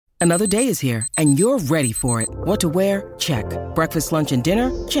Another day is here, and you're ready for it. What to wear? Check. Breakfast, lunch, and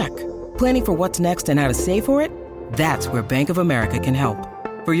dinner? Check. Planning for what's next and how to save for it? That's where Bank of America can help.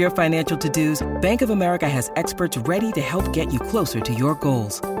 For your financial to-dos, Bank of America has experts ready to help get you closer to your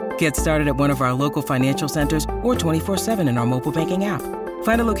goals. Get started at one of our local financial centers or 24/7 in our mobile banking app.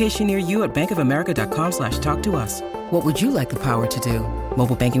 Find a location near you at bankofamerica.com/talktous. What would you like the power to do?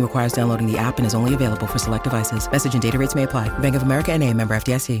 Mobile banking requires downloading the app and is only available for select devices. Message and data rates may apply. Bank of America N.A., member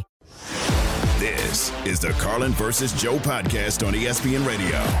FDIC. This is the Carlin versus Joe podcast on ESPN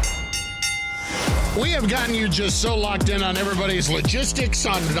Radio. We have gotten you just so locked in on everybody's logistics,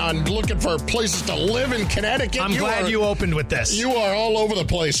 on looking for places to live in Connecticut. I'm glad you opened with this. You are all over the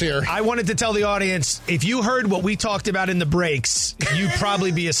place here. I wanted to tell the audience, if you heard what we talked about in the breaks, you'd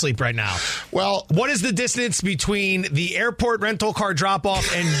probably be asleep right now. Well, what is the distance between the airport rental car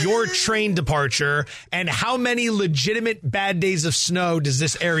drop-off and your train departure, and how many legitimate bad days of snow does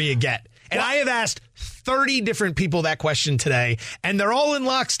this area get? And I have asked 30 different people that question today, and they're all in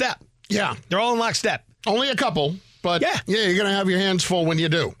lockstep. Yeah. They're all in lockstep. Only a couple, but yeah, you're going to have your hands full when you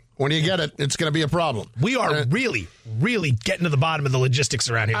do. When you get it, it's going to be a problem. We are really, really getting to the bottom of the logistics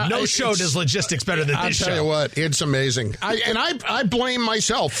around here. No show does logistics better than this show. I'll tell you what, it's amazing. I blame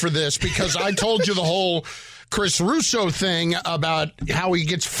myself for this because I told you the whole Chris Russo thing about how he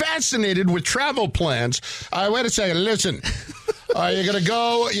gets fascinated with travel plans. Wait a second, listen. You're going to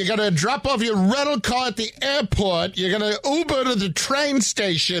go, you're going to drop off your rental car at the airport. You're going to Uber to the train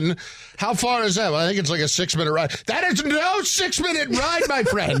station. How far is that? Well, I think it's like a 6-minute ride. That is no 6-minute ride, my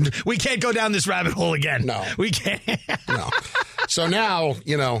friend. We can't go down this rabbit hole again. No. We can't. No. So now,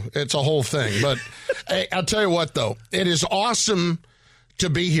 it's a whole thing. But hey, I'll tell you what, though. It is awesome to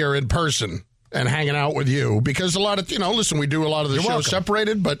be here in person and hanging out with you because a lot of, listen, we do a lot of the shows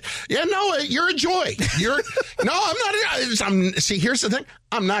separated, but you're a joy. I'm not. See, here's the thing.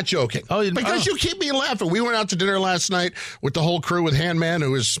 I'm not joking because you keep me laughing. We went out to dinner last night with the whole crew with Handman,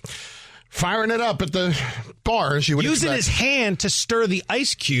 who was firing it up at the bar. Using his hand to stir the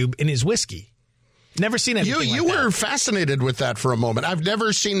ice cube in his whiskey. Never seen anything like that. You were fascinated with that for a moment. I've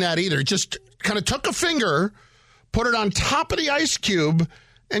never seen that either. Just kind of took a finger, put it on top of the ice cube,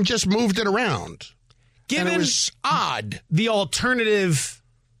 and just moved it around. And it was odd. The alternatives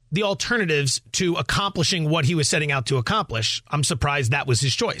to accomplishing what he was setting out to accomplish, I'm surprised that was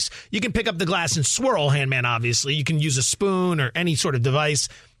his choice. You can pick up the glass and swirl, Handman, obviously. You can use a spoon or any sort of device.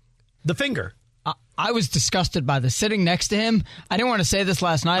 The finger. I was disgusted by this. Sitting next to him, I didn't want to say this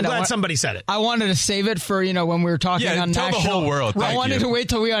last night. I'm glad somebody said it. I wanted to save it for, when we were talking on tell national. the whole world. I wanted to wait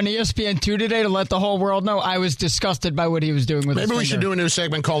till we were on ESPN2 today to let the whole world know. I was disgusted by what he was doing with his Maybe we finger. should do a new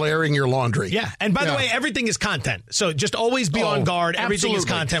segment called Airing Your Laundry. Yeah, and by the way, everything is content. So just always be on guard. Everything is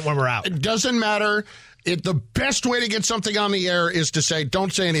content when we're out. It doesn't matter. The best way to get something on the air is to say,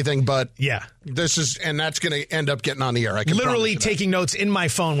 don't say anything, but that's going to end up getting on the air. I can literally taking notes in my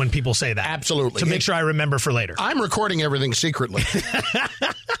phone when people say that. Absolutely. To make sure I remember for later. I'm recording everything secretly.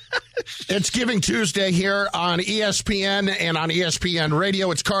 It's Giving Tuesday here on ESPN and on ESPN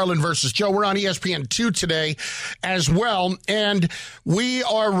Radio. It's Carlin versus Joe. We're on ESPN2 today as well, and we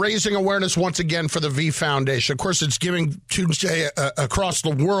are raising awareness once again for the V Foundation. Of course, it's Giving Tuesday across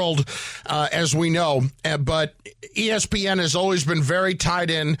the world, as we know, but ESPN has always been very tied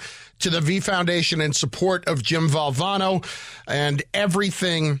in to the V Foundation in support of Jim Valvano and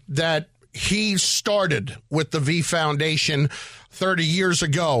everything that he started with the V Foundation 30 years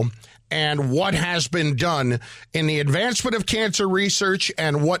ago, and what has been done in the advancement of cancer research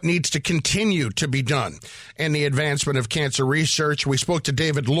and what needs to continue to be done in the advancement of cancer research. We spoke to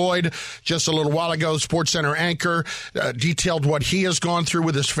David Lloyd just a little while ago, SportsCenter anchor, detailed what he has gone through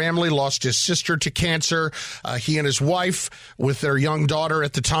with his family, lost his sister to cancer. He and his wife, with their young daughter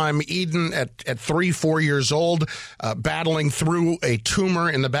at the time, Eden, at 3-4 years old, battling through a tumor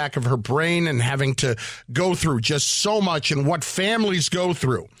in the back of her brain and having to go through just so much and what families go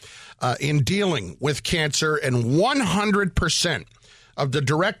through in dealing with cancer, and 100% of the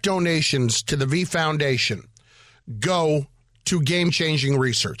direct donations to the V Foundation go to game-changing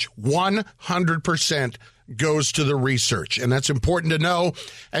research. 100% goes to the research, and that's important to know.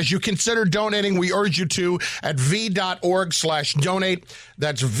 As you consider donating, we urge you to at v.org/donate.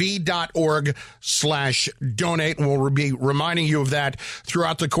 That's v.org/donate, and we'll be reminding you of that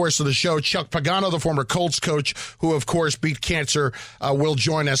throughout the course of the show. Chuck Pagano, the former Colts coach, who, of course, beat cancer, will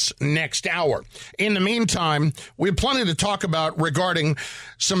join us next hour. In the meantime, we have plenty to talk about regarding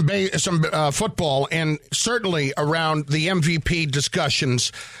some football, and certainly around the MVP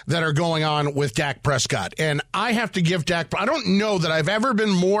discussions that are going on with Dak Prescott. And I have to give Dak, I don't know that I've ever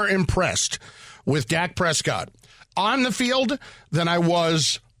been more impressed with Dak Prescott on the field than I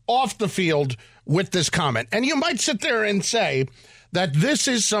was off the field with this comment. And you might sit there and say that this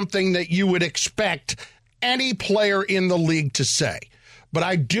is something that you would expect any player in the league to say. But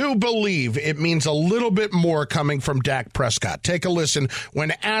I do believe it means a little bit more coming from Dak Prescott. Take a listen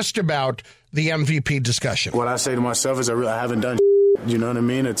when asked about the MVP discussion. What I say to myself is I haven't done you know what I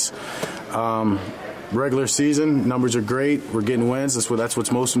mean? It's regular season, numbers are great, we're getting wins, that's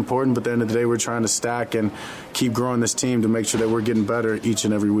what's most important, but at the end of the day, we're trying to stack and keep growing this team to make sure that we're getting better each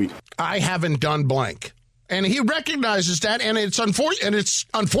and every week. I haven't done blank. And he recognizes that, and it's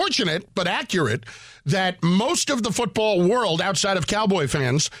unfortunate but accurate that most of the football world outside of Cowboy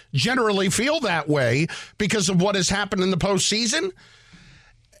fans generally feel that way because of what has happened in the postseason.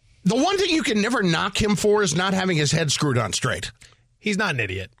 The one thing you can never knock him for is not having his head screwed on straight. He's not an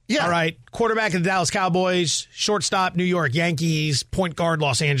idiot. Yeah. All right. Quarterback of the Dallas Cowboys, shortstop, New York Yankees, point guard,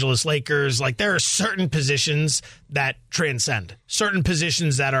 Los Angeles Lakers. Like, there are certain positions that transcend, certain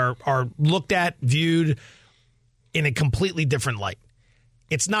positions that are looked at, viewed in a completely different light.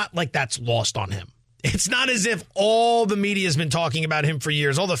 It's not like that's lost on him. It's not as if all the media has been talking about him for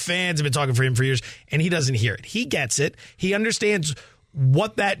years, all the fans have been talking for him for years, and he doesn't hear it. He gets it. He understands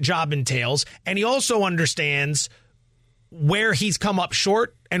what that job entails, and he also understands where he's come up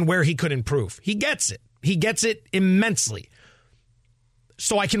short and where he could improve. He gets it. He gets it immensely.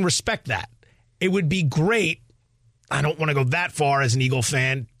 So I can respect that. It would be great, I don't want to go that far as an Eagle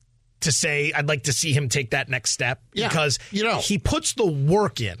fan, to say I'd like to see him take that next step because he puts the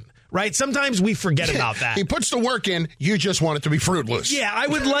work in. Right? Sometimes we forget about that. He puts the work in. You just want it to be fruitless. Yeah, I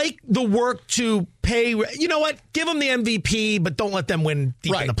would like the work to pay. You know what? Give them the MVP, but don't let them win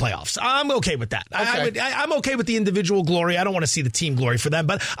deep in the playoffs. I'm okay with that. Okay. I'm okay with the individual glory. I don't want to see the team glory for them,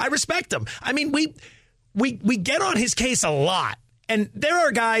 but I respect him. I mean, we get on his case a lot. And there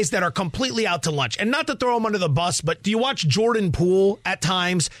are guys that are completely out to lunch. And not to throw him under the bus, but do you watch Jordan Poole at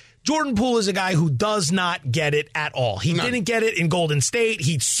times? Jordan Poole is a guy who does not get it at all. He didn't get it in Golden State.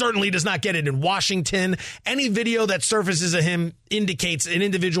 He certainly does not get it in Washington. Any video that surfaces of him indicates an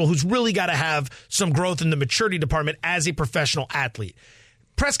individual who's really got to have some growth in the maturity department as a professional athlete.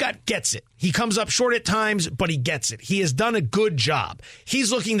 Prescott gets it. He comes up short at times, but he gets it. He has done a good job.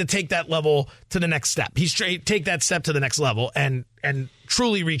 He's looking to take that level to the next step. Take that step to the next level and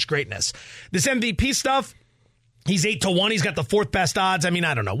truly reach greatness. This MVP stuff, he's 8-1. He's got the fourth best odds. I mean,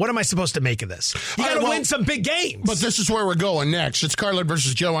 I don't know. What am I supposed to make of this? You got to win some big games. But this is where we're going next. It's Carlin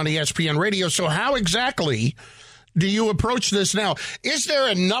versus Joe on ESPN Radio. So how exactly do you approach this now? Is there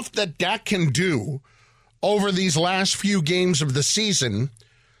enough that Dak can do over these last few games of the season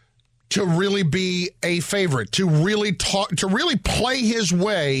to really be a favorite, to really play his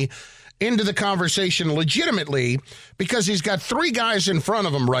way into the conversation legitimately? Because he's got three guys in front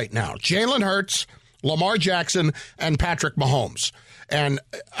of him right now: Jalen Hurts, Lamar Jackson, and Patrick Mahomes. And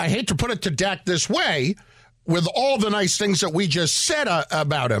I hate to put it to Dak this way, with all the nice things that we just said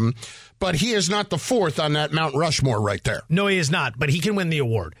about him, but he is not the fourth on that Mount Rushmore right there. No, he is not, but he can win the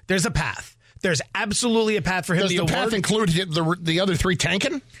award. There's a path. There's absolutely a path for him. Does the path include the other three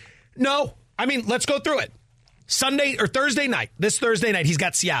tanking? No. I mean, let's go through it. Thursday night, he's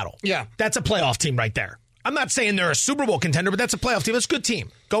got Seattle. Yeah. That's a playoff team right there. I'm not saying they're a Super Bowl contender, but that's a playoff team. That's a good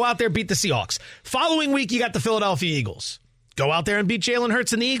team. Go out there, beat the Seahawks. Following week, you got the Philadelphia Eagles. Go out there and beat Jalen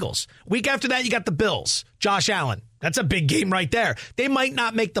Hurts and the Eagles. Week after that, you got the Bills. Josh Allen. That's a big game right there. They might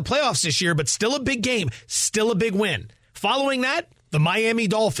not make the playoffs this year, but still a big game. Still a big win. Following that, the Miami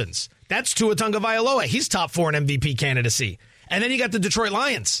Dolphins. That's Tua Tagovailoa. He's top 4 in MVP candidacy. And then you got the Detroit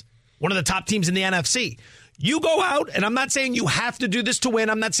Lions, one of the top teams in the NFC. You go out, and I'm not saying you have to do this to win.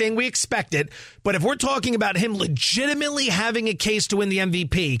 I'm not saying we expect it. But if we're talking about him legitimately having a case to win the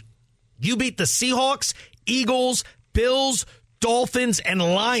MVP, you beat the Seahawks, Eagles, Bills, Dolphins, and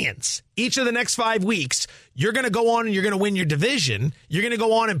Lions each of the next 5 weeks. You're going to go on and you're going to win your division. You're going to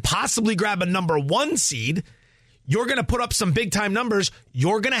go on and possibly grab a number 1 seed. You're going to put up some big-time numbers.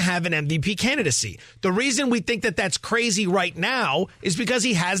 You're going to have an MVP candidacy. The reason we think that that's crazy right now is because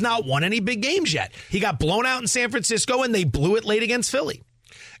he has not won any big games yet. He got blown out in San Francisco, and they blew it late against Philly.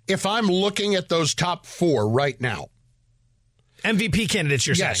 If I'm looking at those top 4 right now. MVP candidates,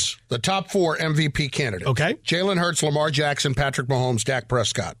 you're saying? Yes, the top 4 MVP candidates. Okay. Jalen Hurts, Lamar Jackson, Patrick Mahomes, Dak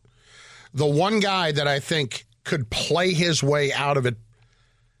Prescott. The one guy that I think could play his way out of it,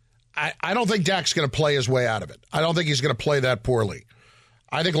 I don't think Dak's going to play his way out of it. I don't think he's going to play that poorly.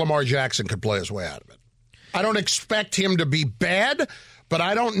 I think Lamar Jackson could play his way out of it. I don't expect him to be bad, but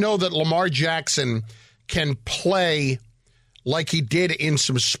I don't know that Lamar Jackson can play like he did in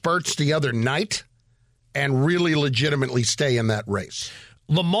some spurts the other night and really legitimately stay in that race.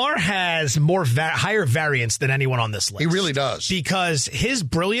 Lamar has more higher variance than anyone on this list. He really does. Because his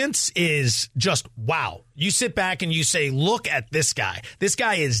brilliance is just wow. You sit back and you say, look at this guy. This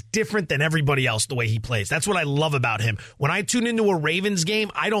guy is different than everybody else the way he plays. That's what I love about him. When I tune into a Ravens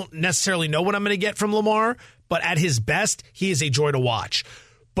game, I don't necessarily know what I'm going to get from Lamar, but at his best, he is a joy to watch.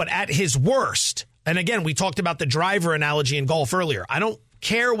 But at his worst, and again, we talked about the driver analogy in golf earlier. I don't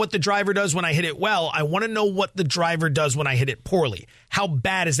care what the driver does when I hit it well. I want to know what the driver does when I hit it poorly. How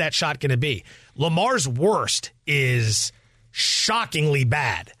bad is that shot going to be? Lamar's worst is shockingly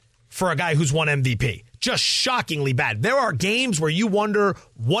bad for a guy who's won MVP. Just shockingly bad. There are games where you wonder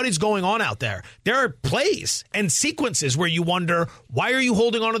what is going on out there. There are plays and sequences where you wonder, why are you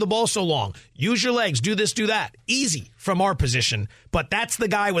holding onto the ball so long? Use your legs, do this, do that. Easy from our position, but that's the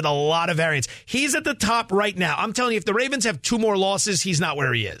guy with a lot of variance. He's at the top right now. I'm telling you, if the Ravens have 2 more losses, he's not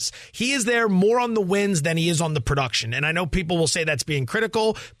where he is. He is there more on the wins than he is on the production. And I know people will say that's being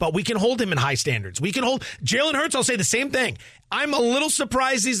critical, but we can hold him in high standards. We can hold Jalen Hurts. I'll say the same thing. I'm a little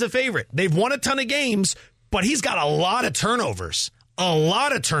surprised he's the favorite. They've won a ton of games, but he's got a lot of turnovers. A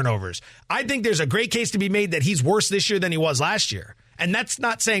lot of turnovers. I think there's a great case to be made that he's worse this year than he was last year. And that's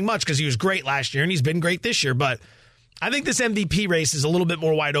not saying much because he was great last year and he's been great this year. But I think this MVP race is a little bit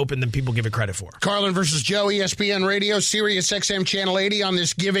more wide open than people give it credit for. Carlin versus Joe, ESPN Radio, Sirius XM Channel 80 on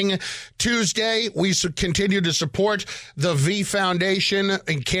this Giving Tuesday. We continue to support the V Foundation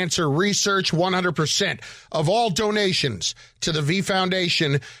and cancer research. 100% of all donations to the V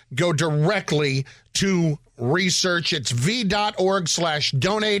Foundation go directly to research. It's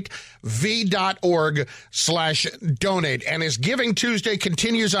v.org/donate, v.org/donate. And as Giving Tuesday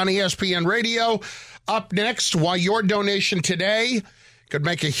continues on ESPN Radio, up next, why your donation today could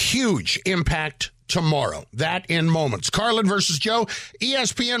make a huge impact tomorrow. That in moments. Carlin versus Joe,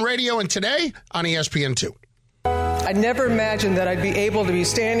 ESPN Radio, and today on ESPN2. I never imagined that I'd be able to be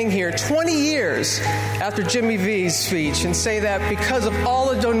standing here 20 years after Jimmy V's speech and say that because of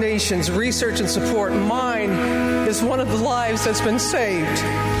all the donations, research, and support, mine is one of the lives that's been saved.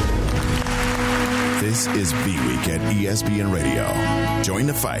 This is V-Week at ESPN Radio. Join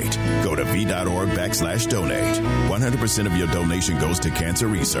the fight. Go to v.org/donate. 100% of your donation goes to cancer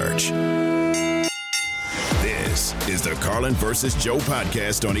research. This is the Carlin versus Joe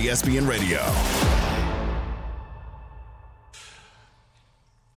podcast on ESPN Radio.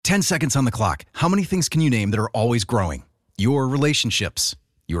 10 seconds on the clock. How many things can you name that are always growing? Your relationships,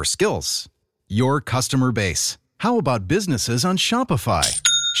 your skills, your customer base. How about businesses on Shopify?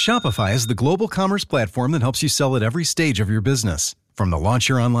 Shopify is the global commerce platform that helps you sell at every stage of your business. From the launch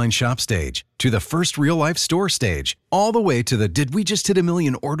your online shop stage, to the first real-life store stage, all the way to the did we just hit a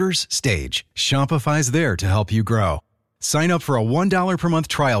million orders stage. Shopify's there to help you grow. Sign up for a $1 per month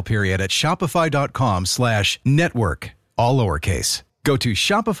trial period at shopify.com/network, all lowercase. Go to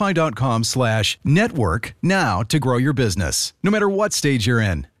shopify.com/network now to grow your business, no matter what stage you're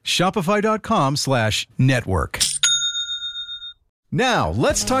in. Shopify.com/network. Now,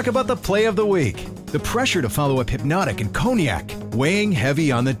 let's talk about the play of the week. The pressure to follow up Hypnotic and Cognac, weighing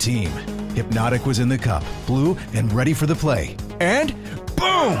heavy on the team. Hypnotic was in the cup, blue, and ready for the play. And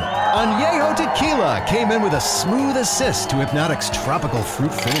boom! Añejo Tequila came in with a smooth assist to Hypnotic's tropical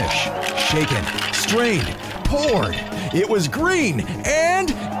fruit finish. Shaken, strained, poured. It was green and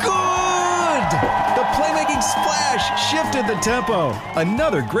good! The playmaking splash shifted the tempo.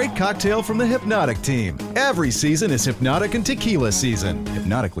 Another great cocktail from the Hypnotic team. Every season is Hypnotic and Tequila season.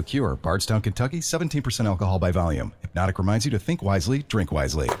 Hypnotic Liqueur, Bardstown, Kentucky, 17% alcohol by volume. Hypnotic reminds you to think wisely, drink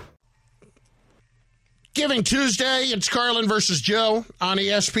wisely. Giving Tuesday, it's Carlin versus Joe on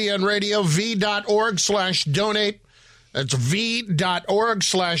ESPN Radio, v.org/donate. That's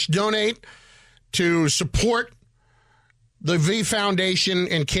v.org/donate to support the V Foundation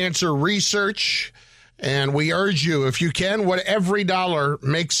and cancer research. And we urge you, if you can, every dollar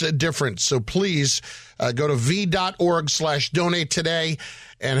makes a difference. So please go to v.org/donate today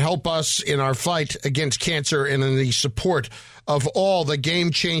and help us in our fight against cancer and in the support of all the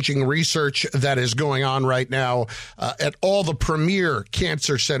game-changing research that is going on right now at all the premier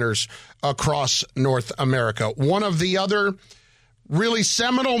cancer centers across North America. One of the other really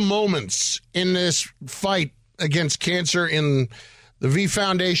seminal moments in this fight against cancer in the V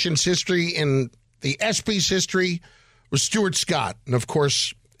Foundation's history, in the ESPY's history, was Stuart Scott. And, of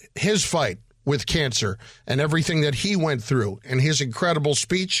course, his fight with cancer and everything that he went through and his incredible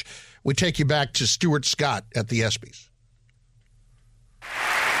speech. We take you back to Stuart Scott at the ESPYs.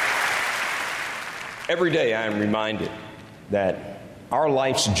 Every day I am reminded that our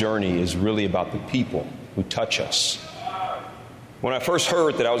life's journey is really about the people who touch us. When I first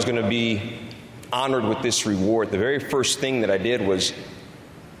heard that I was going to be honored with this reward, the very first thing that I did was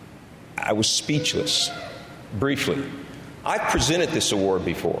I was speechless, briefly. I've presented this award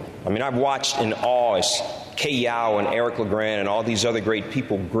before. I mean, I've watched in awe as Kay Yao and Eric LeGrand and all these other great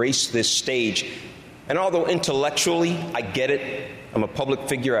people grace this stage. And although intellectually I get it, I'm a public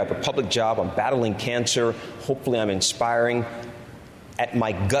figure, I have a public job, I'm battling cancer, hopefully I'm inspiring, at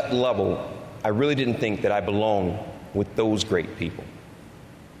my gut level, I really didn't think that I belonged with those great people.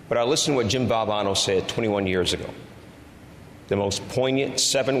 But I listened to what Jim Valvano said 21 years ago. The most poignant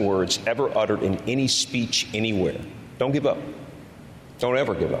 7 words ever uttered in any speech anywhere. Don't give up. Don't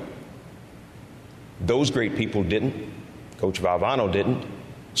ever give up. Those great people didn't. Coach Valvano didn't.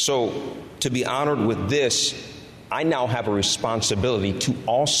 So to be honored with this, I now have a responsibility to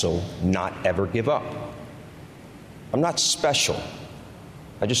also not ever give up. I'm not special.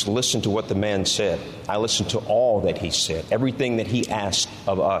 I just listened to what the man said. I listened to all that he said, everything that he asked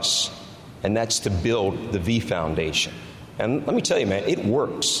of us, and that's to build the V Foundation. And let me tell you, man, it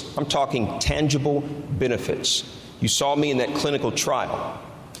works. I'm talking tangible benefits. You saw me in that clinical trial.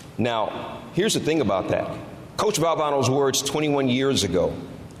 Now, here's the thing about that. Coach Valvano's words 21 years ago,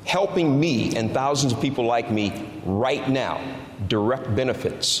 helping me and thousands of people like me right now, direct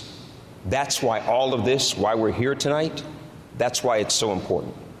benefits. That's why all of this, why we're here tonight, that's why it's so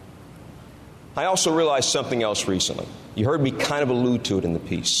important. I also realized something else recently. You heard me kind of allude to it in the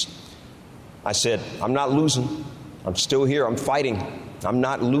piece. I said, I'm not losing. I'm still here. I'm fighting. I'm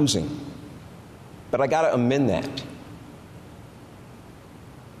not losing. But I got to amend that.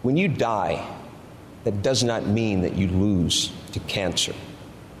 When you die, that does not mean that you lose to cancer.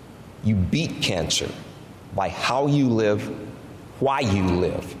 You beat cancer by how you live, why you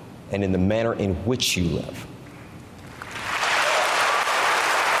live, and in the manner in which you live.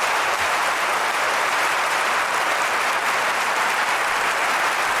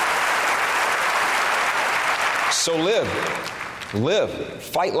 So live,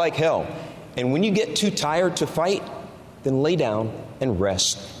 fight like hell. And when you get too tired to fight, then lay down and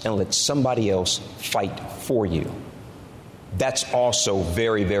rest and let somebody else fight for you. That's also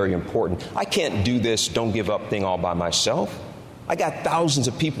very, very important. I can't do this don't give up thing all by myself. I got thousands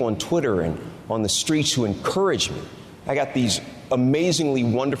of people on Twitter and on the streets who encourage me. I got these amazingly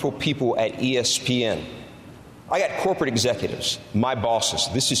wonderful people at ESPN. I got corporate executives, my bosses,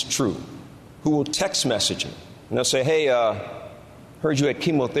 this is true, who will text message me. And they'll say, hey, heard you had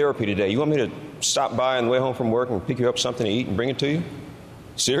chemotherapy today. You want me to stop by on the way home from work and pick you up something to eat and bring it to you?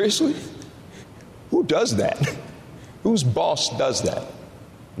 Seriously? Who does that? Whose boss does that?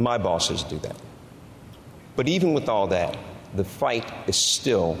 My bosses do that. But even with all that, the fight is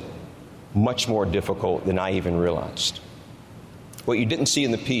still much more difficult than I even realized. What you didn't see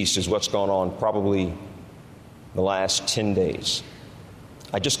in the piece is what's gone on probably the last 10 days.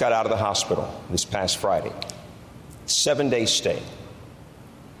 I just got out of the hospital this past Friday. 7-day stay.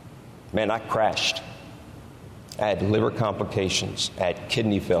 Man, I crashed. I had liver complications. I had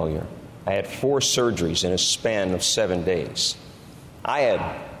kidney failure. I had 4 surgeries in a span of 7 days. I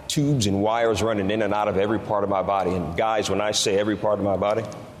had tubes and wires running in and out of every part of my body. And guys, when I say every part of my body,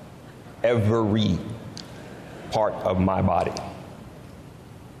 every part of my body.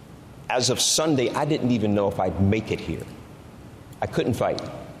 As of Sunday, I didn't even know if I'd make it here. I couldn't fight.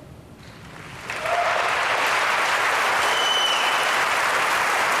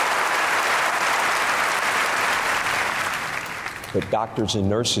 But doctors and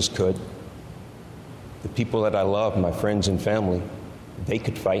nurses could. The people that I love, my friends and family, they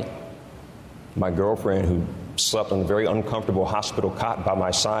could fight. My girlfriend, who slept on a very uncomfortable hospital cot by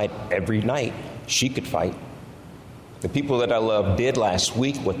my side every night, she could fight. The people that I love did last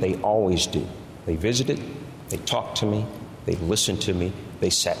week what they always do. They visited, they talked to me, they listened to me, they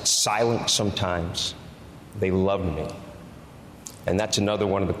sat silent sometimes. They loved me. And that's another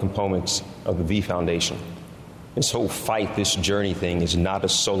one of the components of the V Foundation. This whole fight, this journey thing is not a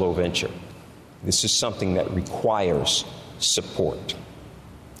solo venture. This is something that requires support.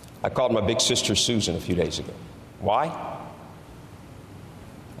 I called my big sister Susan a few days ago. Why?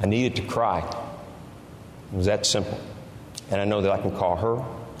 I needed to cry. It was that simple. And I know that I can call her.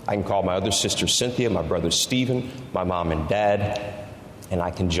 I can call my other sister Cynthia, my brother Stephen, my mom and dad, and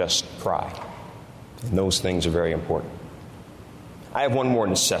I can just cry. And those things are very important. I have one more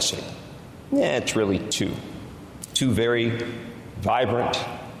necessity. It's really 2. 2 very vibrant,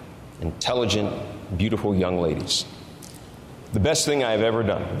 intelligent, beautiful young ladies. The best thing I've ever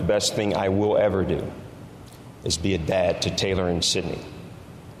done, the best thing I will ever do, is be a dad to Taylor and Sydney.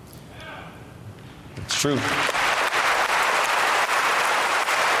 It's true.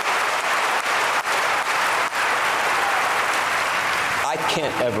 I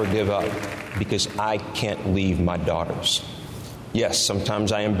can't ever give up because I can't leave my daughters. Yes,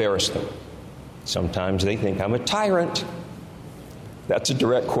 sometimes I embarrass them. Sometimes they think I'm a tyrant. That's a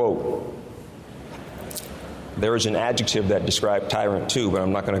direct quote. There is an adjective that described tyrant too, but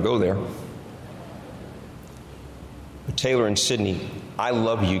I'm not going to go there. But Taylor and Sydney, I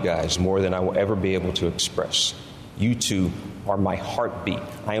love you guys more than I will ever be able to express. You two are my heartbeat.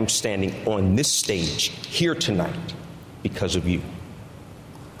 I am standing on this stage here tonight because of you.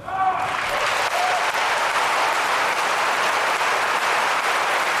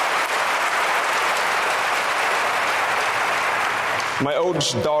 My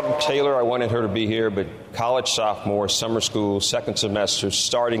oldest daughter, Taylor, I wanted her to be here, but college sophomore, summer school, second semester,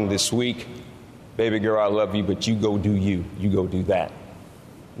 starting this week. Baby girl, I love you, but you go do you. You go do that.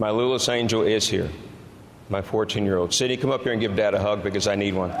 My littlest angel is here, my 14-year-old. Sydney, come up here and give Dad a hug because I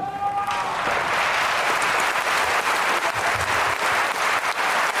need one. I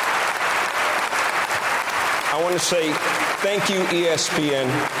want to say thank you, ESPN.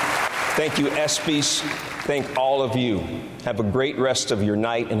 Thank you, ESPYs. Thank all of you. Have a great rest of your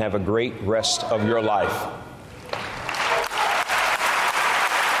night and have a great rest of your life.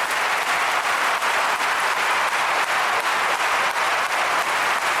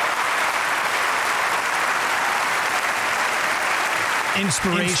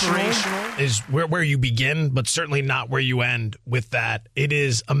 Inspirational is where you begin, but certainly not where you end with that. It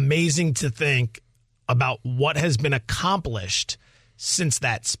is amazing to think about what has been accomplished since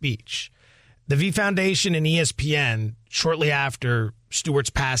that speech. The V Foundation and ESPN, shortly after Stewart's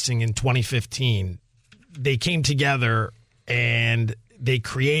passing in 2015, they came together and they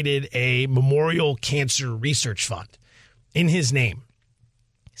created a Memorial Cancer Research Fund in his name.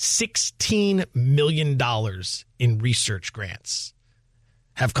 $16 million in research grants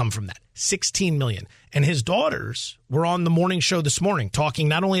have come from that. $16 million. And his daughters were on the morning show this morning talking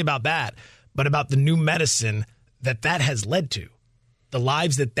not only about that, but about the new medicine that has led to, the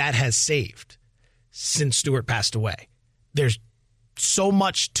lives that has saved since Stewart passed away. There's so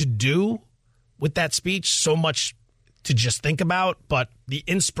much to do with that speech, so much to just think about, but the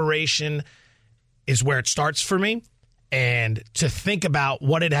inspiration is where it starts for me. And to think about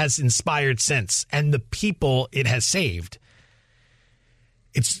what it has inspired since and the people it has saved,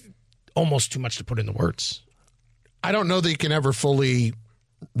 it's almost too much to put into words. I don't know that you can ever fully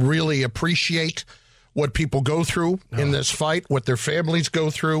really appreciate what people go through in this fight, what their families go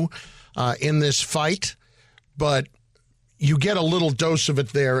through in this fight, but you get a little dose of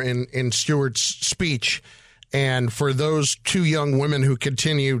it there in Stewart's speech. And for those two young women who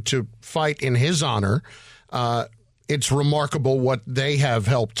continue to fight in his honor, it's remarkable what they have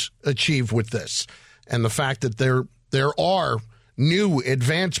helped achieve with this. And the fact that there are new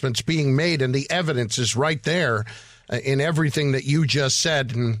advancements being made, and the evidence is right there in everything that you just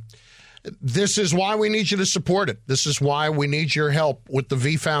said. And this is why we need you to support it. This is why we need your help with the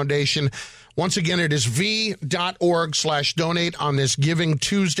V Foundation. Once again, it is v.org/donate on this Giving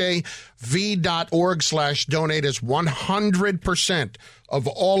Tuesday. v.org/donate is 100% of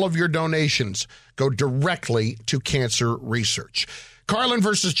all of your donations go directly to cancer research. Carlin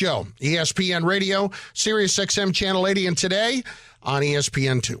versus Joe, ESPN Radio, Sirius XM Channel 80, and today on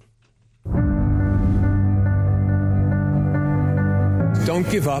ESPN2. Don't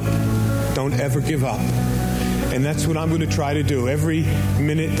give up. Don't ever give up. And that's what I'm going to try to do. Every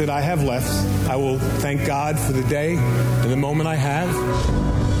minute that I have left, I will thank God for the day and the moment I have.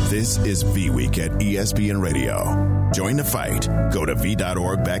 This is V Week at ESPN Radio. Join the fight. Go to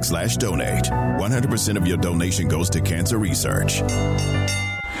v.org/donate. 100% of your donation goes to cancer research.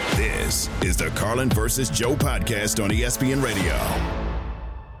 This is the Carlin versus Joe podcast on ESPN Radio.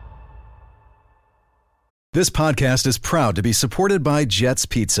 This podcast is proud to be supported by Jets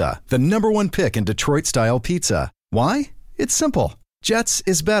Pizza, the #1 pick in Detroit-style pizza. Why? It's simple. Jets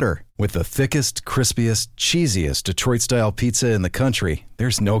is better. With the thickest, crispiest, cheesiest Detroit-style pizza in the country,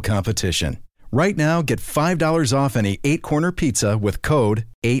 there's no competition. Right now, get $5 off any 8-corner pizza with code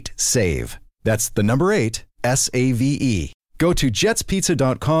 8SAVE. That's the number 8, SAVE. Go to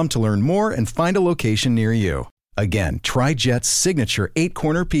jetspizza.com to learn more and find a location near you. Again, try Jet's signature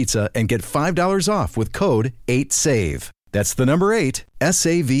 8-corner pizza and get $5 off with code 8SAVE. That's the number 8,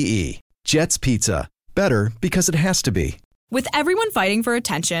 SAVE. Jet's Pizza. Better because it has to be. With everyone fighting for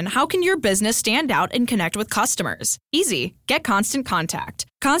attention, how can your business stand out and connect with customers? Easy. Get Constant Contact.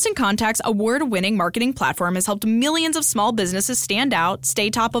 Constant Contact's award-winning marketing platform has helped millions of small businesses stand out, stay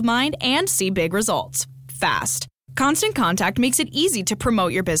top of mind, and see big results fast. Constant Contact makes it easy to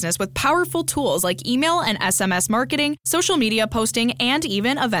promote your business with powerful tools like email and SMS marketing, social media posting, and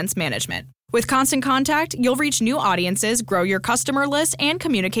even events management. With Constant Contact, you'll reach new audiences, grow your customer list, and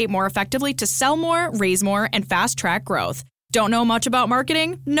communicate more effectively to sell more, raise more, and fast-track growth. Don't know much about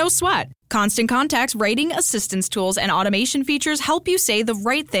marketing? No sweat. Constant Contact's writing assistance tools and automation features help you say the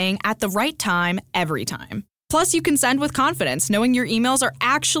right thing at the right time, every time. Plus, you can send with confidence, knowing your emails are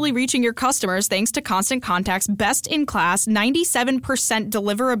actually reaching your customers thanks to Constant Contact's best-in-class 97%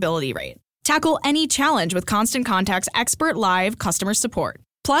 deliverability rate. Tackle any challenge with Constant Contact's expert live customer support.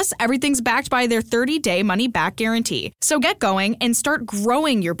 Plus, everything's backed by their 30-day money-back guarantee. So get going and start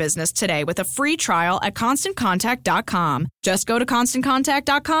growing your business today with a free trial at ConstantContact.com. Just go to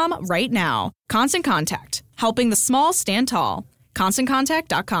ConstantContact.com right now. Constant Contact, helping the small stand tall.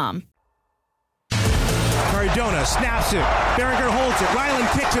 ConstantContact.com. Cardona snaps it. Berringer holds it. Ryland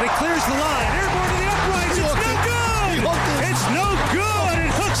kicks it. It clears the line. Airborne to the uprights. It's no good. It's no good. It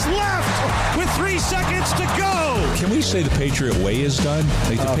hooks left with 3 seconds to go. Can we say the Patriot way is done?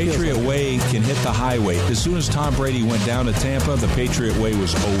 Like the Patriot way can hit the highway. As soon as Tom Brady went down to Tampa, the Patriot way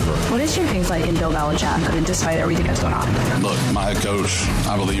was over. What is your insight in Bill Belichick? I mean, despite everything that's going on. Look, my head coach,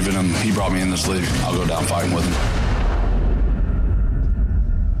 I believe in him. He brought me in this league. I'll go down fighting with him.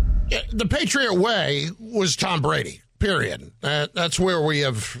 The Patriot way was Tom Brady, period. That's where we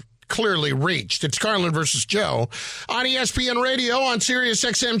have clearly reached. It's Carlin versus Joe on ESPN Radio on Sirius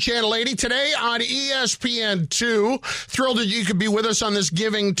XM Channel 80. Today on ESPN2. Thrilled that you could be with us on this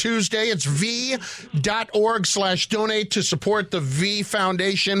Giving Tuesday. It's v.org/donate to support the V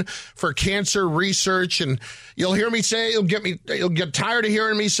Foundation for Cancer Research. And you'll hear me say it, you'll get tired of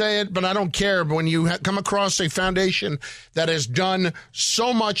hearing me say it, but I don't care. But when you come across a foundation that has done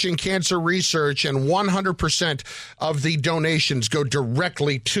so much in cancer research and 100% of the donations go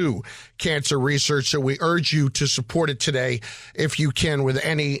directly to cancer research, so we urge you to support it today if you can with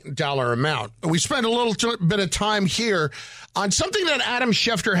any dollar amount. We spent a little bit of time here on something that Adam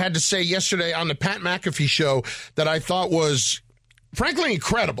Schefter had to say yesterday on the Pat McAfee show that I thought was frankly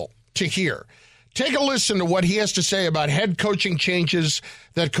incredible to hear. Take a listen to what he has to say about head coaching changes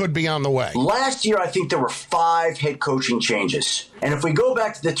that could be on the way. Last year, I think there were 5 head coaching changes. And if we go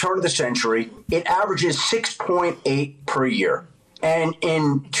back to the turn of the century, it averages 6.8 per year. And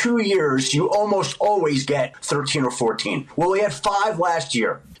in 2 years, you almost always get 13 or 14. Well, we had 5 last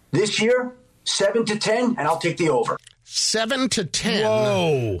year. This year, 7 to 10, and I'll take the over. 7 to 10.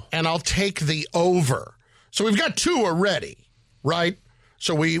 Whoa. And I'll take the over. So we've got 2 already, right?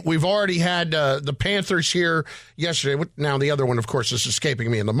 So we've already had the Panthers here yesterday. Now the other one, of course, is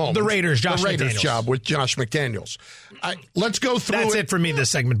escaping me in the moment. The Raiders, The Raiders job with Josh McDaniels. Let's go through That's it for me this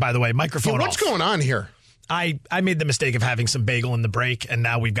segment, by the way. Microphone off. What's going on here? I made the mistake of having some bagel in the break, and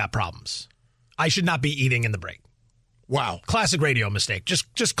now we've got problems. I should not be eating in the break. Wow. Classic radio mistake.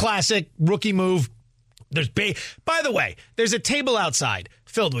 Just classic rookie move. By the way, there's a table outside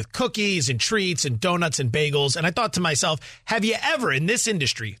filled with cookies and treats and donuts and bagels. And I thought to myself, have you ever in this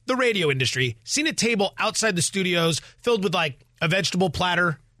industry, the radio industry, seen a table outside the studios filled with like a vegetable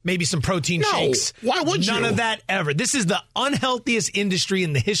platter, maybe some protein shakes? Why would you? None of that ever. This is the unhealthiest industry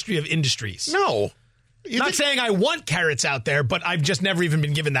in the history of industries. No. Not saying I want carrots out there, but I've just never even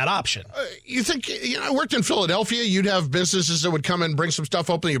been given that option. You think, I worked in Philadelphia. You'd have businesses that would come and bring some stuff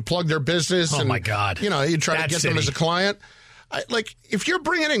open. You'd plug their business. Oh, my God. You'd try to get them as a client. If you're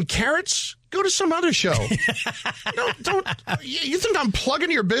bringing in carrots, go to some other show. Don't. You think I'm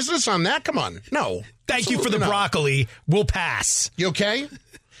plugging your business on that? Come on. No. Thank you for the broccoli. We'll pass. You okay?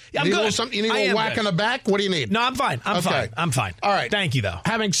 I'm good. You need a little whack on the back? What do you need? No, I'm fine. I'm fine. All right. Thank you, though.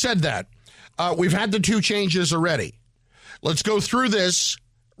 Having said that, we've had the 2 changes already. Let's go through this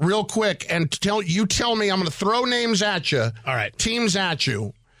real quick and tell me. I'm going to throw names at you. All right. Teams at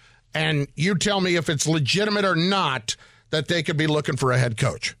you, and you tell me if it's legitimate or not that they could be looking for a head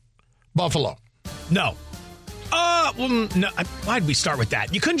coach. Buffalo. No. No. Why'd we start with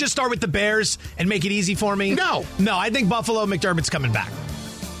that? You couldn't just start with the Bears and make it easy for me? No. No, I think Buffalo, McDermott's coming back.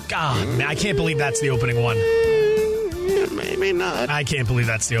 God, man, I can't believe that's the opening one. Maybe not. I can't believe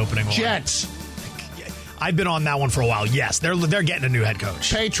that's the opening one. Jets. I've been on that one for a while. Yes, they're getting a new head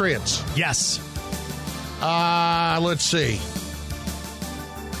coach. Patriots. Yes. Let's see.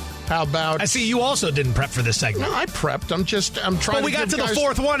 How about... I see you also didn't prep for this segment. No, I prepped. I'm trying But we got to the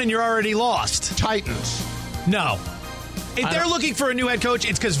 4th one and you're already lost. Titans. No. If they're looking for a new head coach,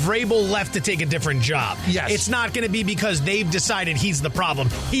 it's because Vrabel left to take a different job. Yes. It's not going to be because they've decided he's the problem.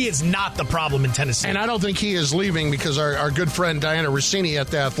 He is not the problem in Tennessee. And I don't think he is leaving because our good friend Diana Rossini at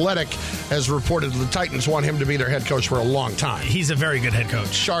The Athletic has reported the Titans want him to be their head coach for a long time. He's a very good head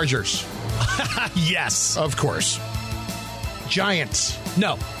coach. Chargers. Yes. Of course. Giants.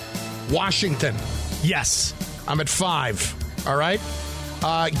 No. Washington. Yes. I'm at 5. All right?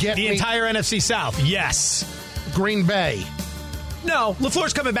 Entire NFC South. Yes. Green Bay. No,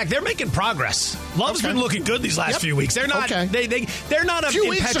 LaFleur's coming back. They're making progress. Love's been looking good these last few weeks. They're not. They're not an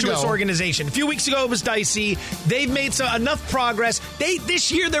impetuous organization. A few weeks ago, it was dicey. They've made enough progress.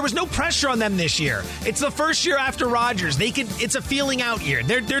 This year there was no pressure on them. This year, it's the first year after Rodgers. It's a feeling out year.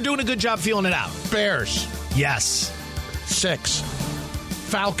 They're doing a good job feeling it out. Bears, yes. 6.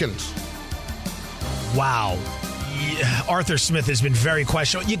 Falcons. Wow. Arthur Smith has been very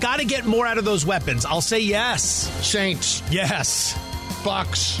questionable. You got to get more out of those weapons. I'll say yes. Saints. Yes.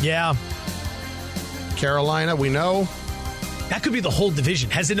 Bucks. Yeah. Carolina, we know. That could be the whole division.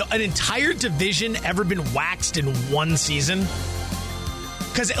 Has an entire division ever been waxed in one season?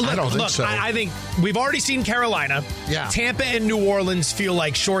 Because I don't think so. I think we've already seen Carolina. Yeah. Tampa and New Orleans feel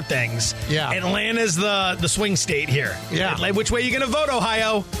like short things. Yeah. Atlanta's the swing state here. Yeah. Which way are you going to vote,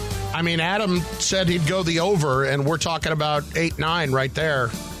 Ohio? I mean, Adam said he'd go the over, and we're talking about 8-9 right there.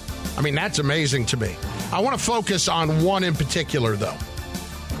 I mean, that's amazing to me. I want to focus on one in particular, though,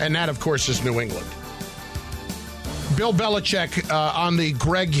 and that, of course, is New England. Bill Belichick on the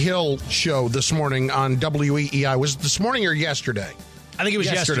Greg Hill show this morning on WEEI. Was it this morning or yesterday? I think it was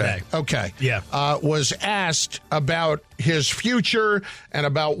yesterday. Okay. Yeah. Was asked about his future and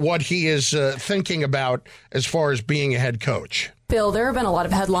about what he is thinking about as far as being a head coach. Bill, there have been a lot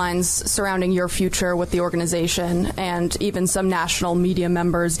of headlines surrounding your future with the organization, and even some national media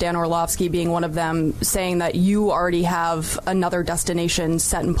members, Dan Orlovsky being one of them, saying that you already have another destination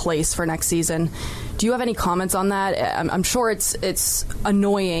set in place for next season. Do you have any comments on that? I'm sure it's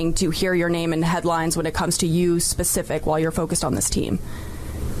annoying to hear your name in headlines when it comes to you specific while you're focused on this team.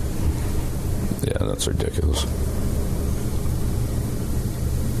 Yeah, that's ridiculous.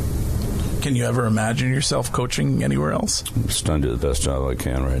 Can you ever imagine yourself coaching anywhere else? I'm just trying to do the best job I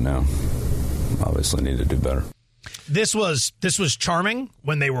can right now. Obviously need to do better. This was charming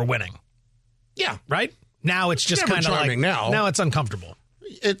when they were winning. Yeah. Right? Now it's just kind of like now it's uncomfortable.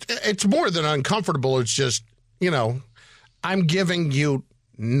 It's more than uncomfortable. It's just, I'm giving you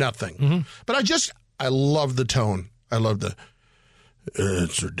nothing. Mm-hmm. But I love the tone. I love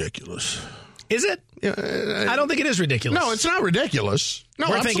it's ridiculous. Is it? I don't think it is ridiculous. No, it's not ridiculous. No,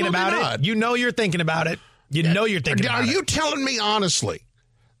 we're thinking about it. You know you're thinking about it. You know you're thinking about it. Are you telling me honestly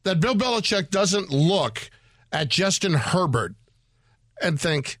that Bill Belichick doesn't look at Justin Herbert and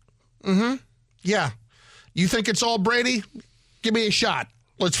think, yeah, you think it's all Brady? Give me a shot.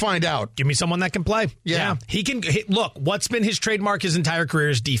 Let's find out. Give me someone that can play. Yeah. He can. Look, what's been his trademark his entire career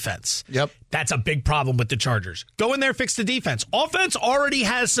is defense. Yep. That's a big problem with the Chargers. Go in there, fix the defense. Offense already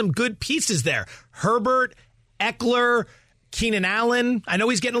has some good pieces there. Herbert, Eckler, Keenan Allen. I know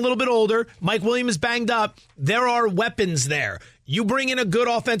he's getting a little bit older. Mike Williams is banged up. There are weapons there. You bring in a good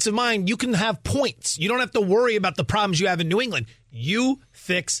offensive mind, you can have points. You don't have to worry about the problems you have in New England. You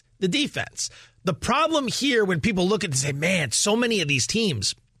fix the defense. The problem here when people look at it and say, man, so many of these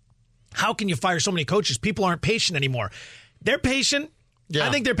teams, how can you fire so many coaches? People aren't patient anymore. They're patient. Yeah.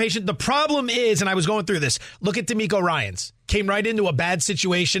 I think they're patient. The problem is, and I was going through this, look at D'Amico Ryans. Came right into a bad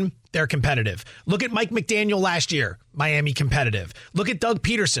situation. They're competitive. Look at Mike McDaniel last year. Miami competitive. Look at Doug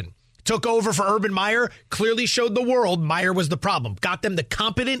Peterson. Took over for Urban Meyer. Clearly showed the world Meyer was the problem. Got them to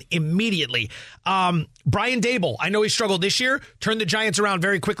competent immediately. Brian Daboll, I know he struggled this year. Turned the Giants around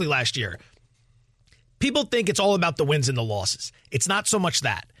very quickly last year. People think it's all about the wins and the losses. It's not so much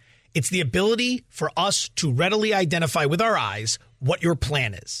that. It's the ability for us to readily identify with our eyes what your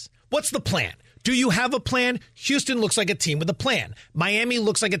plan is. What's the plan? Do you have a plan? Houston looks like a team with a plan. Miami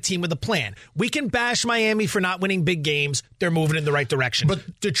looks like a team with a plan. We can bash Miami for not winning big games. They're moving in the right direction.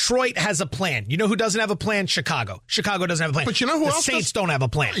 But Detroit has a plan. You know who doesn't have a plan? Chicago. Chicago doesn't have a plan. But you know who else? The Saints don't have a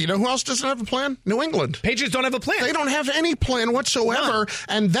plan. You know who else doesn't have a plan? New England. Patriots don't have a plan. They don't have any plan whatsoever. No.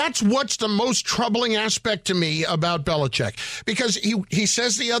 And that's what's the most troubling aspect to me about Belichick. Because he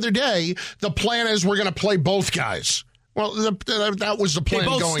says the other day, the plan is we're going to play both guys. Well, that was the plan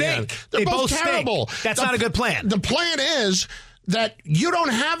going in. They're both terrible. That's not a good plan. The plan is that you don't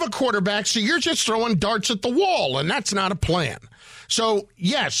have a quarterback, so you're just throwing darts at the wall, and that's not a plan. So,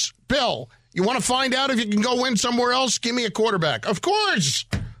 yes, Bill, you want to find out if you can go win somewhere else? Give me a quarterback. Of course.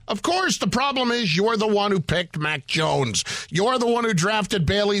 Of course, the problem is you're the one who picked Mac Jones. You're the one who drafted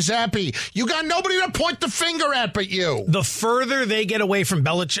Bailey Zappi. You got nobody to point the finger at but you. The further they get away from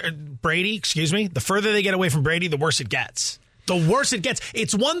Brady, the further they get away from Brady, the worse it gets. The worse it gets.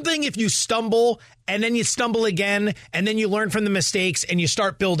 It's one thing if you stumble and then you stumble again and then you learn from the mistakes and you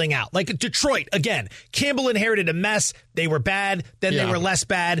start building out. Like Detroit, again, Campbell inherited a mess. They were bad. Then they were less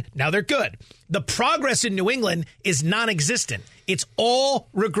bad. Now they're good. The progress in New England is non-existent. It's all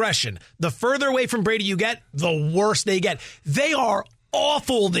regression. The further away from Brady you get, the worse they get. They are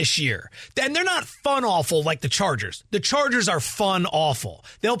awful this year. And they're not fun awful like the Chargers. The Chargers are fun awful.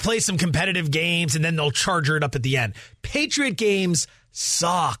 They'll play some competitive games and then they'll charger it up at the end. Patriot games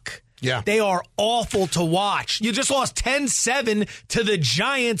suck. Yeah. They are awful to watch. You just lost 10-7 to the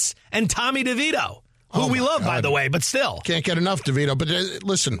Giants and Tommy DeVito, who we love, by the way, but still. Can't get enough DeVito. But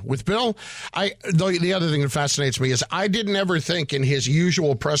listen, with Bill, the other thing that fascinates me is I didn't ever think in his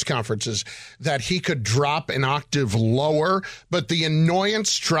usual press conferences that he could drop an octave lower, but the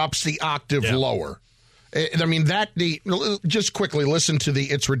annoyance drops the octave lower. I mean, just quickly listen to the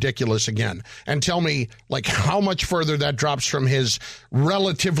 "It's Ridiculous" again and tell me, like, how much further that drops from his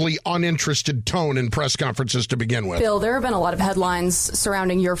relatively uninterested tone in press conferences to begin with. Bill, there have been a lot of headlines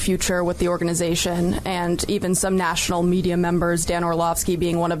surrounding your future with the organization, and even some national media members, Dan Orlovsky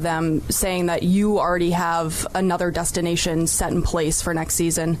being one of them, saying that you already have another destination set in place for next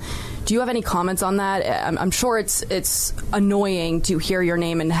season. Do you have any comments on that? I'm sure it's annoying to hear your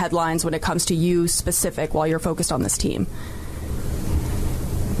name in headlines when it comes to you specific while you're focused on this team.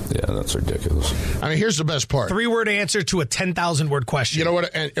 Yeah, that's ridiculous. I mean, here's the best part. 3-word answer to a 10,000-word question. You know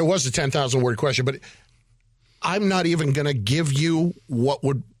what? And it was a 10,000-word question, but I'm not even going to give you what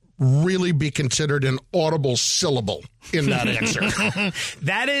would really be considered an audible syllable in that answer.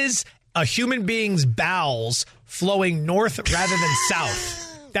 That is a human being's bowels flowing north rather than south.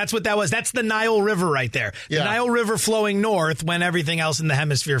 That's what that was. That's the Nile River right there. The Nile River flowing north when everything else in the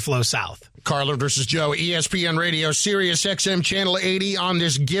hemisphere flows south. Carlin versus Joe, ESPN Radio, Sirius XM Channel 80 on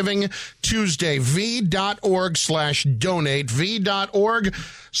this Giving Tuesday. V.org/donate.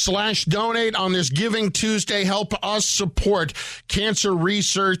 V.org/donate on this Giving Tuesday. Help us support cancer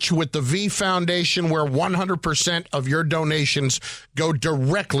research with the V Foundation, where 100% of your donations go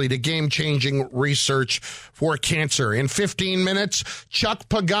directly to game-changing research for cancer. In 15 minutes, Chuck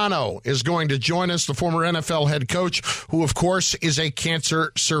Pagano is going to join us, the former NFL head coach, who, of course, is a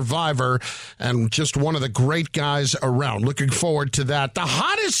cancer survivor and just one of the great guys around. Looking forward to that. The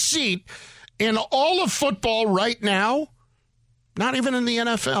hottest seat in all of football right now, not even in the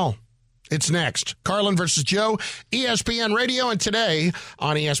NFL. It's next. Carlin versus Joe, ESPN Radio, and today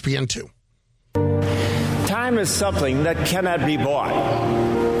on ESPN2. Time is something that cannot be bought.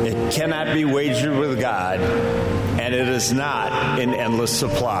 It cannot be wagered with God, and it is not in endless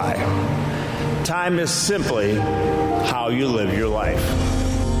supply. Time is simply how you live your life.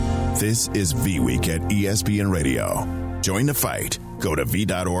 This is V-Week at ESPN Radio. Join the fight. Go to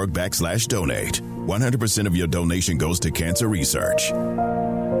V.org/donate. 100% of your donation goes to cancer research.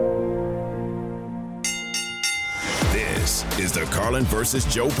 This is the Carlin versus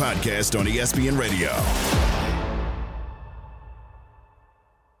Joe podcast on ESPN Radio.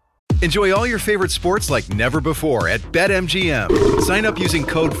 Enjoy all your favorite sports like never before at BetMGM. Sign up using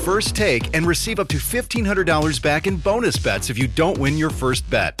code FIRSTTAKE and receive up to $1,500 back in bonus bets if you don't win your first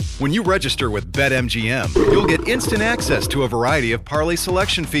bet. When you register with BetMGM, you'll get instant access to a variety of parlay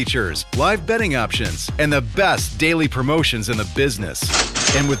selection features, live betting options, and the best daily promotions in the business.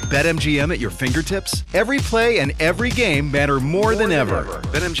 And with BetMGM at your fingertips, every play and every game matter more than ever.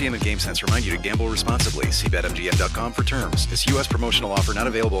 BetMGM and GameSense remind you to gamble responsibly. See BetMGM.com for terms. This U.S. promotional offer not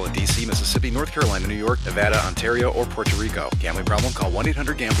available in D.C., Mississippi, North Carolina, New York, Nevada, Ontario, or Puerto Rico. Gambling problem? Call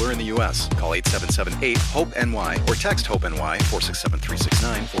 1-800-GAMBLER in the U.S. Call 877-8-HOPE-NY or text HOPE-NY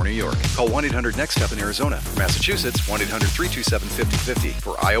 467-369 for New York. Call 1-800-NEXT-STEP in Arizona. For Massachusetts, 1-800-327-5050.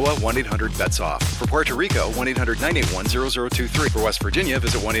 For Iowa, 1-800-BETS-OFF. For Puerto Rico, 1-800-981-0023. For West Virginia,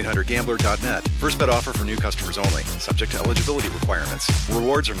 visit 1-800-GAMBLER.net. First bet offer for new customers only. Subject to eligibility requirements.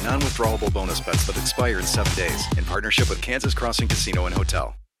 Rewards are non-withdrawable bonus bets that expire in 7 days. In partnership with Kansas Crossing Casino and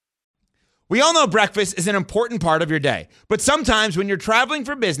Hotel. We all know breakfast is an important part of your day, but sometimes when you're traveling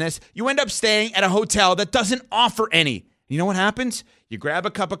for business, you end up staying at a hotel that doesn't offer any. You know what happens? You grab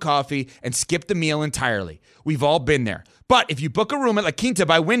a cup of coffee and skip the meal entirely. We've all been there. But if you book a room at La Quinta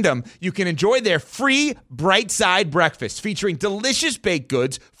by Wyndham, you can enjoy their free Bright Side breakfast featuring delicious baked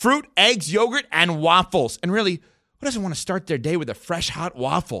goods, fruit, eggs, yogurt, and waffles. And really, who doesn't want to start their day with a fresh, hot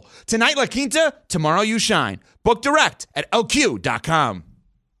waffle? Tonight, La Quinta, tomorrow you shine. Book direct at LQ.com.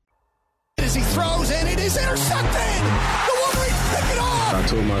 As he throws, and it is intercepted! The Wolverines pick it off! I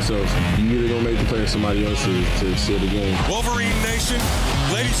told myself, you either going to make the play or somebody else to seal the game. Wolverine Nation,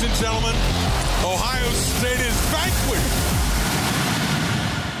 ladies and gentlemen, Ohio State is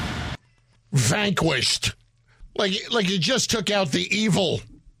vanquished. Like you just took out the evil.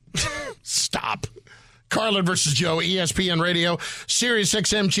 Stop. Carlin versus Joe, ESPN Radio, Sirius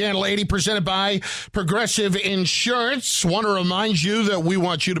XM Channel 80, presented by Progressive Insurance. Want to remind you that we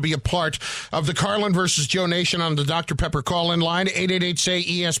want you to be a part of the Carlin versus Joe Nation on the Dr. Pepper call-in line,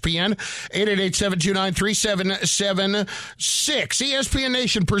 888-SAY-ESPN, 888-729-3776. ESPN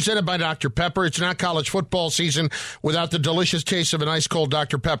Nation presented by Dr. Pepper. It's not college football season without the delicious taste of an ice-cold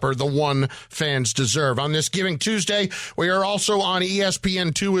Dr. Pepper, the one fans deserve. On this Giving Tuesday, we are also on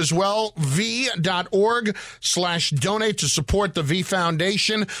ESPN2 as well, v.org/donate to support the V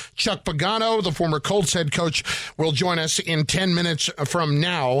Foundation. Chuck Pagano, the former Colts head coach, will join us in 10 minutes from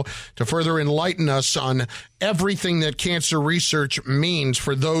now to further enlighten us on everything that cancer research means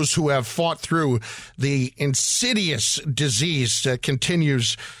for those who have fought through the insidious disease that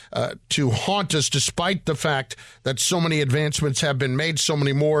continues to haunt us, despite the fact that so many advancements have been made, so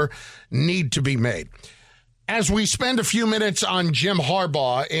many more need to be made. As we spend a few minutes on Jim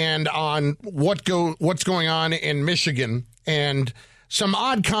Harbaugh and on what's going on in Michigan and some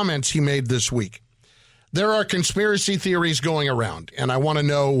odd comments he made this week, there are conspiracy theories going around, and I want to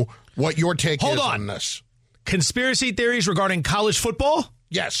know what your take is on this. Conspiracy theories regarding college football?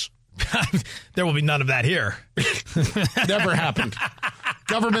 Yes. There will be none of that here. Never happened.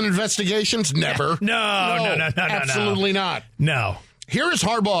 Government investigations? Never. No. Absolutely not. No. Here is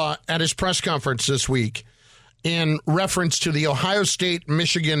Harbaugh at his press conference this week in reference to the Ohio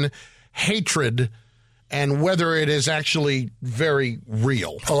State-Michigan hatred and whether it is actually very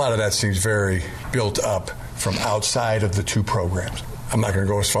real. A lot of that seems very built up from outside of the two programs. I'm not going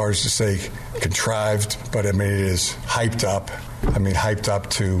to go as far as to say contrived, but I mean, it is hyped up. I mean, hyped up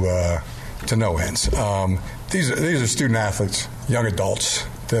to no ends. These are student athletes, young adults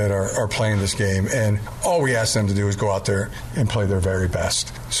that are playing this game, and all we ask them to do is go out there and play their very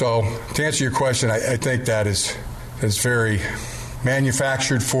best. So to answer your question, I think that is very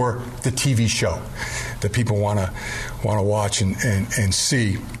manufactured for the TV show that people want to watch and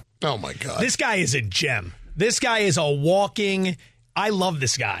see. Oh, my God. This guy is a gem. This guy is a walking... I love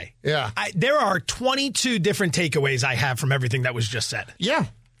this guy. Yeah. There are 22 different takeaways I have from everything that was just said. Yeah.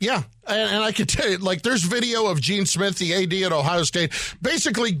 Yeah, and I can tell you, like, there's video of Gene Smith, the AD at Ohio State,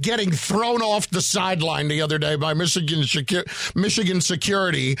 basically getting thrown off the sideline the other day by Michigan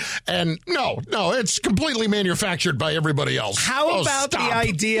security. And no, it's completely manufactured by everybody else. How about the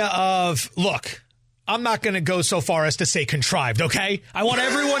idea of, look, I'm not going to go so far as to say contrived, okay? I want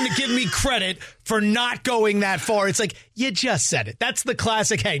everyone to give me credit for not going that far. It's like, you just said it. That's the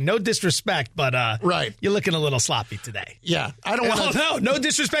classic, hey, no disrespect, but right. You're looking a little sloppy today. Yeah, I don't want to... No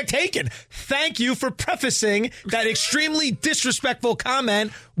disrespect taken. Thank you for prefacing that extremely disrespectful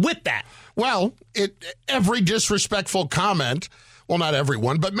comment with that. Well, every disrespectful comment... Well, not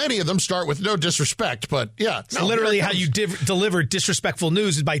everyone, but many of them start with no disrespect. But yeah, literally how you deliver disrespectful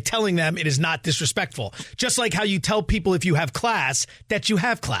news is by telling them it is not disrespectful. Just like how you tell people if you have class that you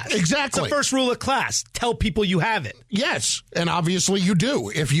have class. Exactly. It's the first rule of class. Tell people you have it. Yes, and obviously you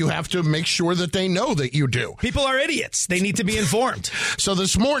do. If you have to make sure that they know that you do. People are idiots. They need to be informed. So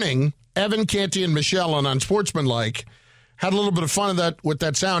this morning, Evan, Canty, and Michelle on Unsportsmanlike had a little bit of fun with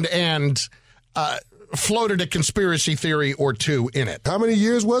that sound and floated a conspiracy theory or two in it. How many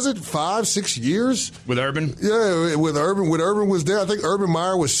years was it? 5, 6 years? With Urban? Yeah, with Urban. When Urban was there, I think Urban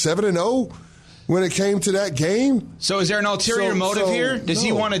Meyer was 7-0 when it came to that game. So is there an ulterior motive here? Does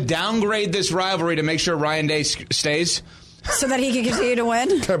he want to downgrade this rivalry to make sure Ryan Day stays? So that he can continue to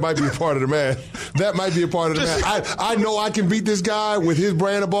win? That might be a part of the man. I know I can beat this guy with his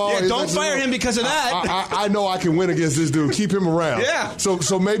brand of ball. Yeah, don't fire him because of that. I know I can win against this dude. Keep him around. Yeah.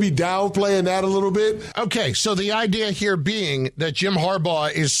 So maybe downplaying that a little bit. Okay, so the idea here being that Jim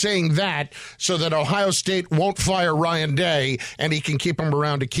Harbaugh is saying that so that Ohio State won't fire Ryan Day and he can keep him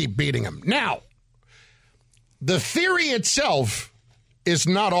around to keep beating him. Now, the theory itself is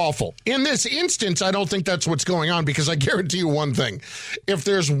not awful. In this instance, I don't think that's what's going on because I guarantee you one thing. If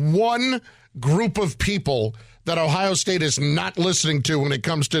there's one group of people that Ohio State is not listening to when it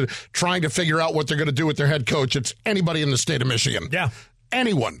comes to trying to figure out what they're going to do with their head coach, it's anybody in the state of Michigan. Yeah.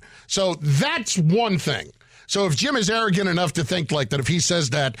 Anyone. So that's one thing. So if Jim is arrogant enough to think like that, if he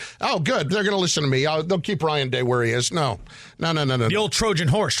says that, oh, good, they're going to listen to me. They'll keep Ryan Day where he is. No. The old Trojan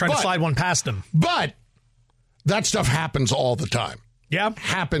horse trying to slide one past him. But that stuff happens all the time. Yeah.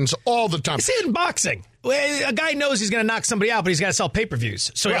 Happens all the time. You see it in boxing. A guy knows he's going to knock somebody out, but he's got to sell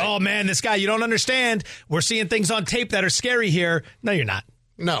pay-per-views. So, right. Oh, man, this guy, you don't understand. We're seeing things on tape that are scary here. No, you're not.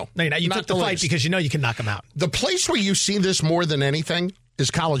 No, you're not. You took the fight because you know you can knock him out. The place where you see this more than anything is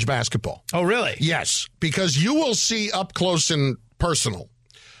college basketball. Oh, really? Yes, because you will see up close and personal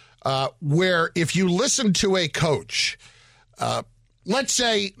where if you listen to a coach let's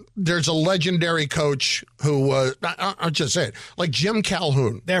say there's a legendary coach who I'll just say it, like Jim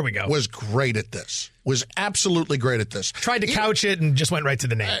Calhoun. There we go. Was great at this. Was absolutely great at this. Tried to couch it and just went right to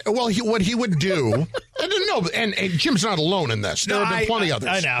the name. What he would do, and Jim's not alone in this. There have been plenty others.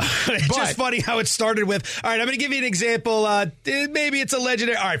 I know. It's just funny how it started with, all right, I'm going to give you an example. Maybe it's a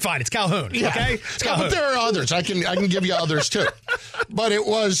legendary. All right, fine. It's Calhoun. Yeah. Okay? It's Calhoun. But there are others. I can give you others too. But it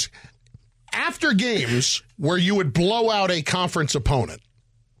was after games where you would blow out a conference opponent.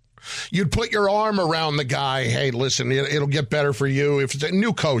 You'd put your arm around the guy. Hey, listen, it'll get better for you. If it's a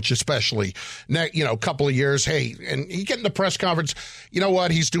new coach, especially, a couple of years. Hey, and you get in the press conference. You know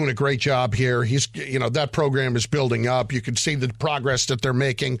what? He's doing a great job here. That program is building up. You can see the progress that they're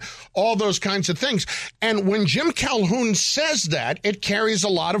making. All those kinds of things. And when Jim Calhoun says that, it carries a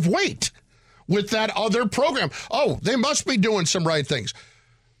lot of weight with that other program. Oh, they must be doing some right things.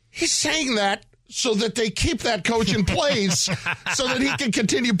 He's saying that so that they keep that coach in place so that he can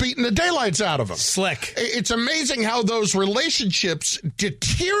continue beating the daylights out of him. Slick. It's amazing how those relationships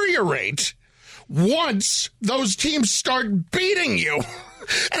deteriorate once those teams start beating you.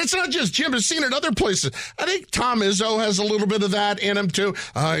 And it's not just Jim. I've seen it other places. I think Tom Izzo has a little bit of that in him, too.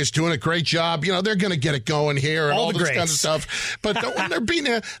 He's doing a great job. They're going to get it going here and all this kind of stuff. But when they're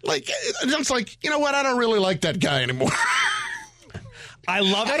beating it, it's like, you know what? I don't really like that guy anymore. I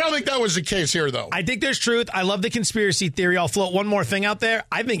love it. I don't think that was the case here, though. I think there's truth. I love the conspiracy theory. I'll float one more thing out there.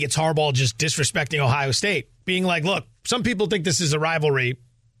 I think it's Harbaugh just disrespecting Ohio State, being like, look, some people think this is a rivalry.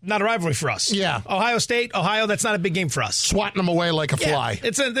 Not a rivalry for us. Yeah. Ohio State, Ohio, that's not a big game for us. Swatting them away like a fly.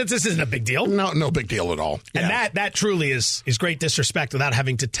 This isn't a big deal. No big deal at all. And that truly is great disrespect without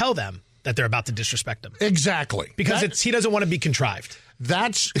having to tell them that they're about to disrespect them. Exactly. Because he doesn't want to be contrived.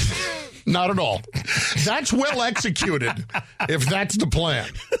 That's not at all. That's well executed, if that's the plan.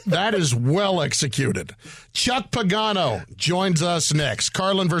 That is well executed. Chuck Pagano joins us next.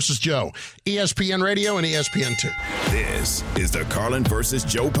 Carlin versus Joe, ESPN Radio and ESPN2. This is the Carlin versus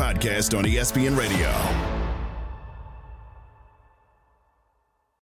Joe podcast on ESPN Radio.